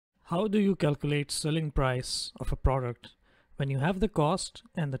How do you calculate selling price of a product when you have the cost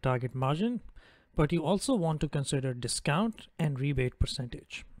and the target margin, but you also want to consider discount and rebate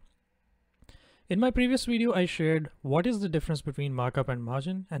percentage? In my previous video, I shared what is the difference between markup and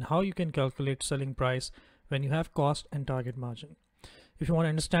margin and how you can calculate selling price when you have cost and target margin. If you want to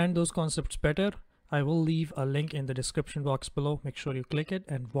understand those concepts better, I will leave a link in the description box below. Make sure you click it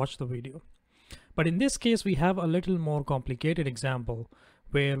and watch the video. But in this case, we have a little more complicated example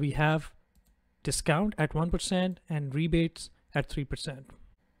where we have discount at 1% and rebates at 3%.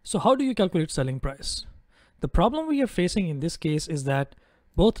 So how do you calculate selling price? The problem we are facing in this case is that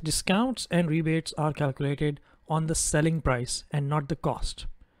both discounts and rebates are calculated on the selling price and not the cost,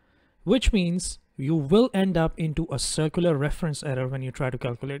 which means you will end up into a circular reference error when you try to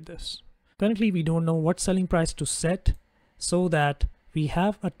calculate this. Currently, we don't know what selling price to set so that we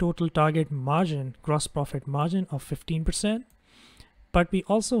have a total target margin, gross profit margin of 15%, but we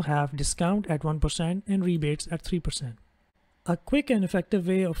also have discount at 1% and rebates at 3%. A quick and effective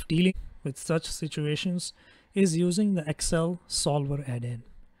way of dealing with such situations is using the Excel solver add-in.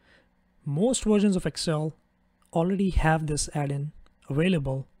 Most versions of Excel already have this add-in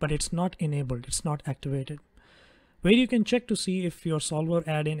available, but it's not enabled, it's not activated. Where you can check to see if your solver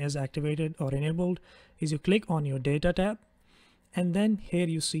add-in is activated or enabled is you click on your data tab, and then here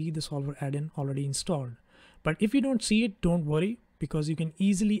you see the solver add-in already installed. But if you don't see it, don't worry, because you can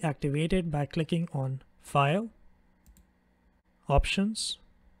easily activate it by clicking on File, Options,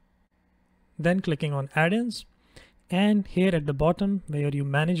 then clicking on Add-ins, and here at the bottom where you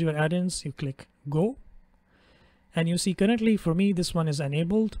manage your add-ins, you click Go. And you see currently for me this one is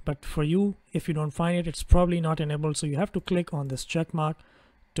enabled, but for you, if you don't find it, it's probably not enabled, so you have to click on this check mark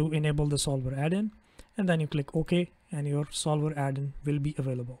to enable the solver add-in, and then you click OK and your solver add-in will be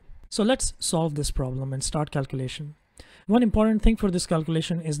available. So let's solve this problem and start calculation. One important thing for this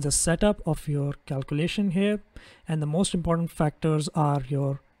calculation is the setup of your calculation here, and the most important factors are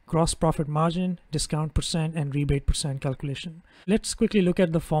your gross profit margin, discount percent, and rebate percent calculation. Let's quickly look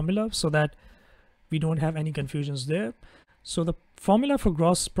at the formula so that we don't have any confusions there. So the formula for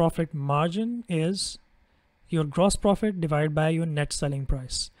gross profit margin is your gross profit divided by your net selling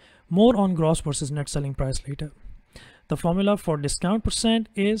price. More on gross versus net selling price later. The formula for discount percent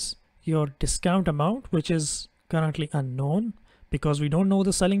is your discount amount, which is currently unknown because we don't know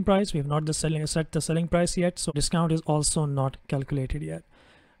the selling price. We have not set the selling price yet, so discount is also not calculated yet.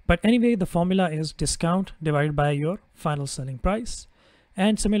 But anyway, the formula is discount divided by your final selling price.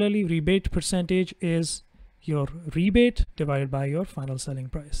 And similarly, rebate percentage is your rebate divided by your final selling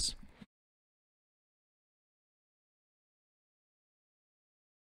price.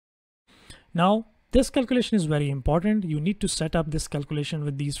 Now, this calculation is very important. You need to set up this calculation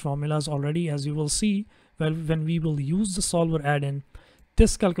with these formulas already, as you will see. Well, when we will use the solver add-in,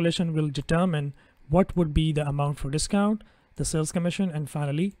 this calculation will determine what would be the amount for discount, the sales commission, and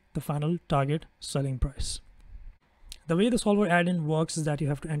finally the final target selling price. The way the solver add-in works is that you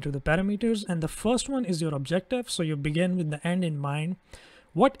have to enter the parameters, and the first one is your objective. So you begin with the end in mind.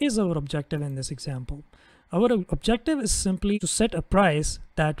 What is our objective in this example? Our objective is simply to set a price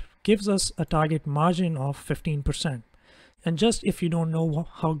that gives us a target margin of 15%. And just if you don't know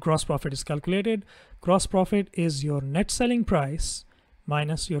how gross profit is calculated, gross profit is your net selling price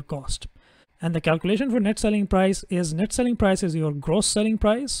minus your cost. And the calculation for net selling price is your gross selling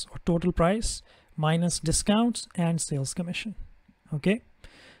price or total price minus discounts and sales commission. Okay.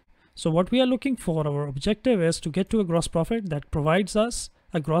 So what we are looking for, our objective is to get to a gross profit that provides us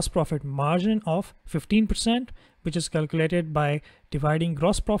a gross profit margin of 15%, which is calculated by dividing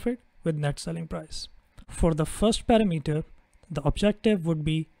gross profit with net selling price. For the first parameter, the objective would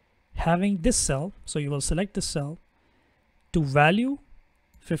be having this cell. So you will select this cell to value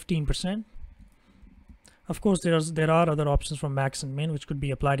 15%. Of course, there are other options from max and min, which could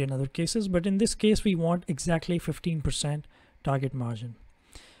be applied in other cases, but in this case, we want exactly 15% target margin.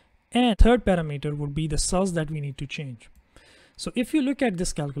 And third parameter would be the cells that we need to change. So if you look at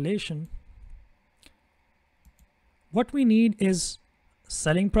this calculation, what we need is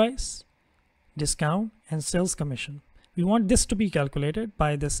selling price, discount, and sales commission. We want this to be calculated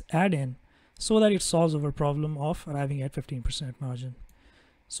by this add-in so that it solves our problem of arriving at 15% margin.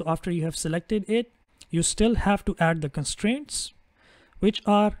 So after you have selected it, you still have to add the constraints, which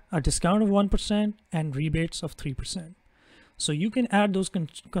are a discount of 1% and rebates of 3%. So you can add those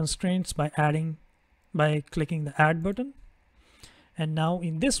constraints by clicking the add button. And now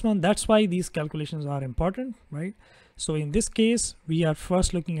in this one, that's why these calculations are important, right? So in this case, we are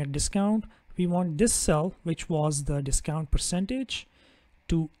first looking at discount. We want this cell, which was the discount percentage,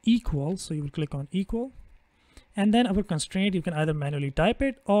 to equal. So you will click on equal. And then our constraint, you can either manually type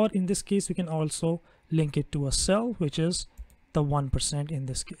it, or in this case, you can also link it to a cell, which is the 1% in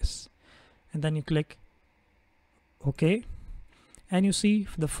this case. And then you click OK. And you see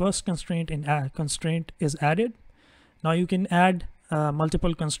the first constraint constraint is added. Now you can add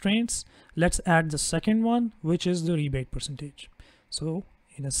multiple constraints. Let's add the second one, which is the rebate percentage. So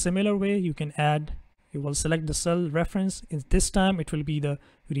in a similar way, you can add, you will select the cell reference. In this time, it will be the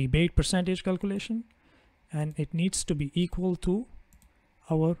rebate percentage calculation, and it needs to be equal to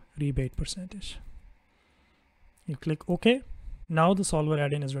our rebate percentage. You click OK. Now the solver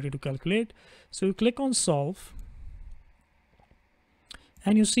add-in is ready to calculate. So you click on solve,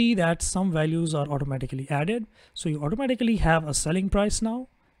 and you see that some values are automatically added. So you automatically have a selling price now,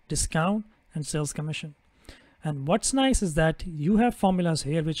 discount, and sales commission. And what's nice is that you have formulas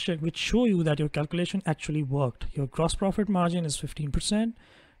here which show you that your calculation actually worked. Your gross profit margin is 15%,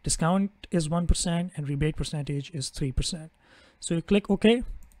 discount is 1%, and rebate percentage is 3%. So you click OK,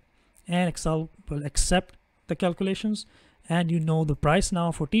 and Excel will accept the calculations, and you know the price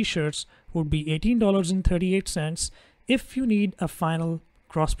now for t-shirts would be $18.38 if you need a final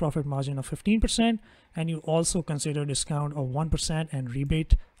gross profit margin of 15%, and you also consider discount of 1% and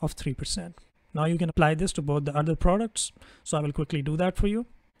rebate of 3%. Now you can apply this to both the other products. So I will quickly do that for you.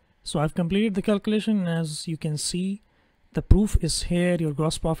 So I've completed the calculation. As you can see, the proof is here. Your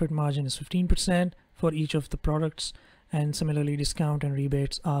gross profit margin is 15% for each of the products, and similarly discount and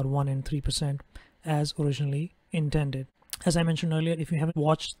rebates are 1% and 3% as originally intended. As I mentioned earlier, if you haven't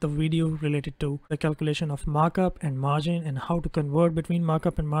watched the video related to the calculation of markup and margin and how to convert between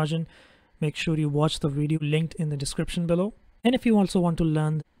markup and margin, make sure you watch the video linked in the description below. And if you also want to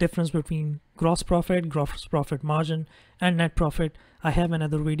learn the difference between gross profit margin, and net profit, I have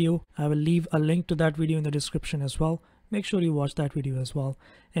another video. I will leave a link to that video in the description as well. Make sure you watch that video as well.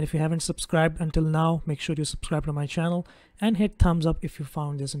 And if you haven't subscribed until now, make sure you subscribe to my channel and hit thumbs up if you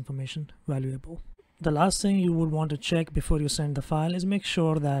found this information valuable. The last thing you would want to check before you send the file is make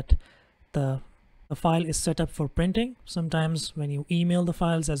sure that the file is set up for printing. Sometimes when you email the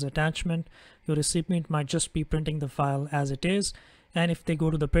files as attachment, your recipient might just be printing the file as it is. And if they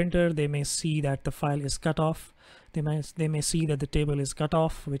go to the printer, they may see that the file is cut off. They may see that the table is cut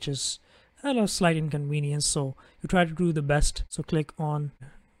off, which is a slight inconvenience. So you try to do the best. So click on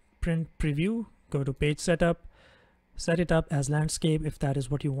print preview, go to page setup, set it up as landscape if that is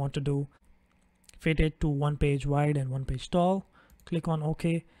what you want to do. Fit it to 1 page wide and 1 page tall. Click on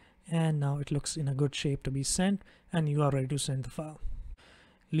OK, and now it looks in a good shape to be sent, and you are ready to send the file.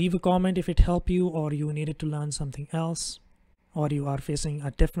 Leave a comment if it helped you, or you needed to learn something else, or you are facing a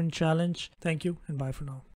different challenge. Thank you, and bye for now.